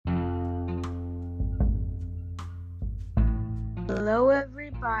Hello,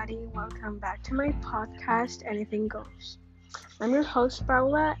 everybody. Welcome back to my podcast, Anything Goes. I'm your host,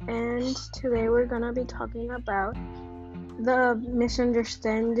 Paula, and today we're going to be talking about the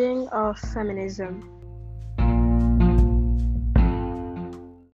misunderstanding of feminism.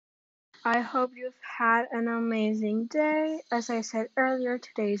 I hope you've had an amazing day. As I said earlier,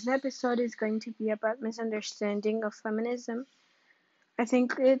 today's episode is going to be about misunderstanding of feminism. I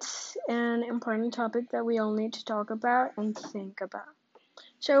think it's an important topic that we all need to talk about and think about.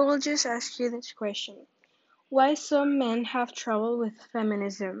 So I will just ask you this question. Why some men have trouble with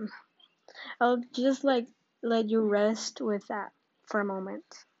feminism? I'll just let you rest with that for a moment.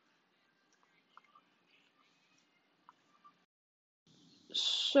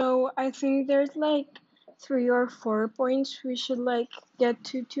 So I think there's 3 or 4 points we should get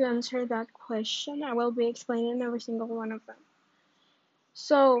to answer that question. I will be explaining every single one of them.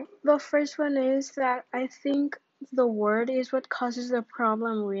 So the first one is that I think the word is what causes the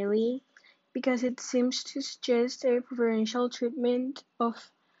problem really, because it seems to suggest a preferential treatment of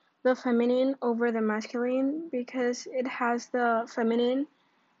the feminine over the masculine because it has the feminine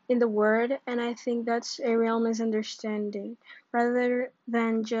in the word, and I think that's a real misunderstanding rather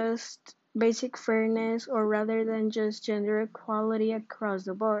than just basic fairness or rather than just gender equality across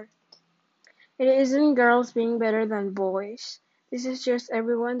the board. It isn't girls being better than boys. This is just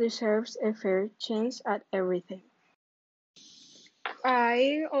everyone deserves a fair chance at everything.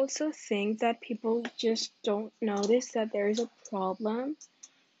 I also think that people just don't notice that there is a problem.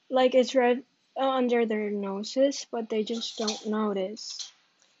 Like it's right under their noses, but they just don't notice.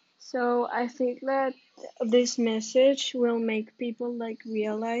 So I think that this message will make people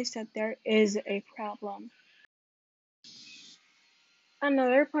realize that there is a problem.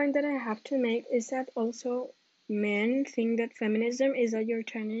 Another point that I have to make is that also men think that feminism is that you're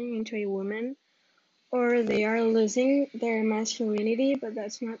turning into a woman or they are losing their masculinity, but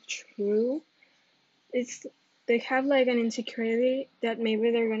that's not true. It's they have an insecurity that maybe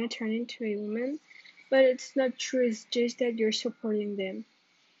they're gonna turn into a woman, but it's not true. It's just that you're supporting them.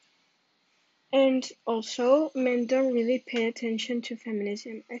 And also, men don't really pay attention to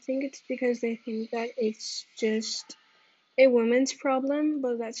feminism. I think it's because they think that it's just a woman's problem,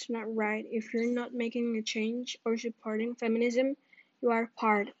 but that's not right. If you're not making a change or supporting feminism, you are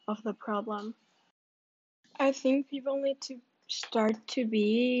part of the problem. I think people need to start to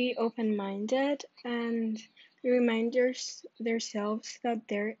be open-minded and remind themselves that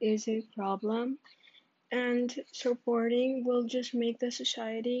there is a problem, and supporting will just make the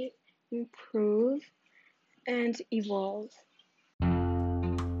society improve and evolve.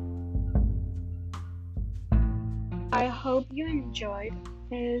 I hope you enjoyed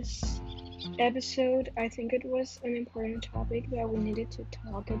this episode. I think it was an important topic that we needed to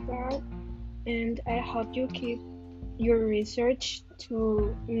talk about, and I hope you keep your research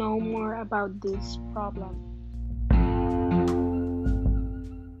to know more about this problem.